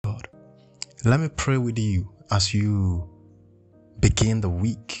Let me pray with you as you begin the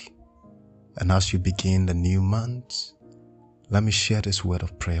week and as you begin the new month. Let me share this word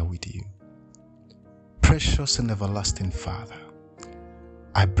of prayer with you. Precious and everlasting Father,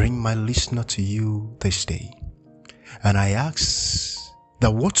 I bring my listener to you this day, and I ask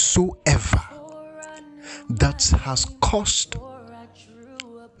that whatsoever that has caused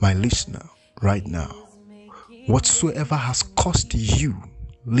my listener right now, whatsoever has caused you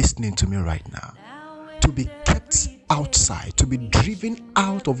listening to me right now, to be kept outside, to be driven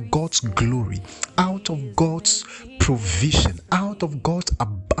out of God's glory, out of God's provision, out of God's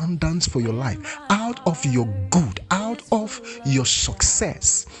abundance for your life, out of your good, out of your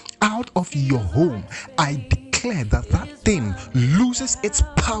success, out of your home, I declare that that thing loses its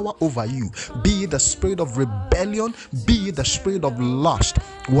power over you. Be it the spirit of rebellion, be it the spirit of lust,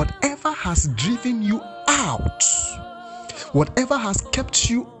 whatever has driven you out, whatever has kept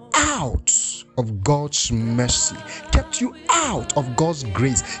you out of God's mercy, kept you out of God's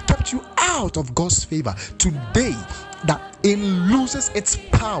grace, kept you out of God's favor, today that it loses its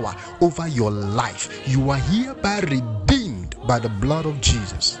power over your life. You are hereby redeemed by the blood of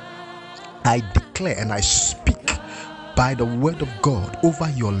Jesus. I declare and I speak by the word of God over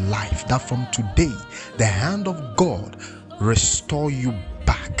your life that from today the hand of God restore you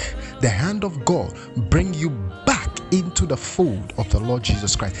back. The hand of God bring you back into the fold of the Lord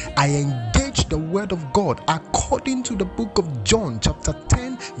Jesus Christ. I engage the word of God according to the book of John chapter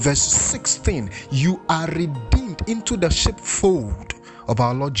 10 verse 16. You are redeemed into the sheepfold of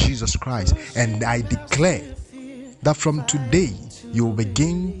our Lord Jesus Christ, and I declare that from today you will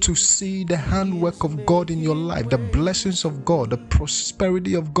begin to see the handwork of God in your life, the blessings of God, the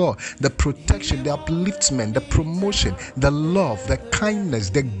prosperity of God, the protection, the upliftment, the promotion, the love, the kindness,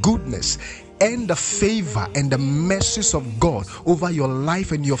 the goodness, and the favor and the mercies of God over your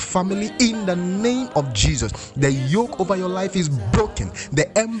life and your family in the name of Jesus. The yoke over your life is broken, the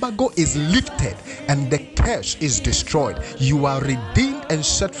embargo is lifted, and the curse is destroyed. You are redeemed and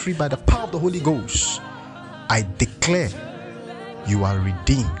set free by the power of the Holy Ghost. I declare you are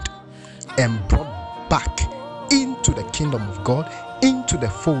redeemed and brought back into the kingdom of God, into the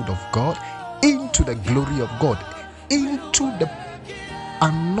fold of God, into the glory of God, into the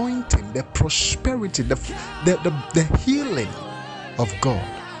anointing, the prosperity, the healing of God.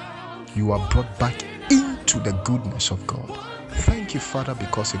 You are brought back into the goodness of God. Thank you, Father,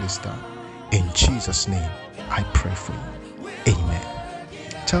 because it is done. In Jesus' name, I pray for you. Amen.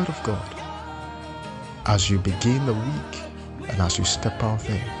 Child of God, as you begin the week and as you step out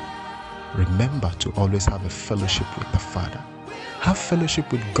there, remember to always have a fellowship with the Father. Have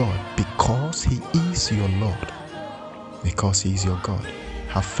fellowship with God because He is your Lord, because He is your God.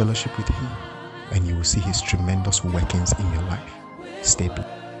 Have fellowship with Him and you will see His tremendous workings in your life. Stay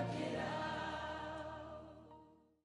blessed.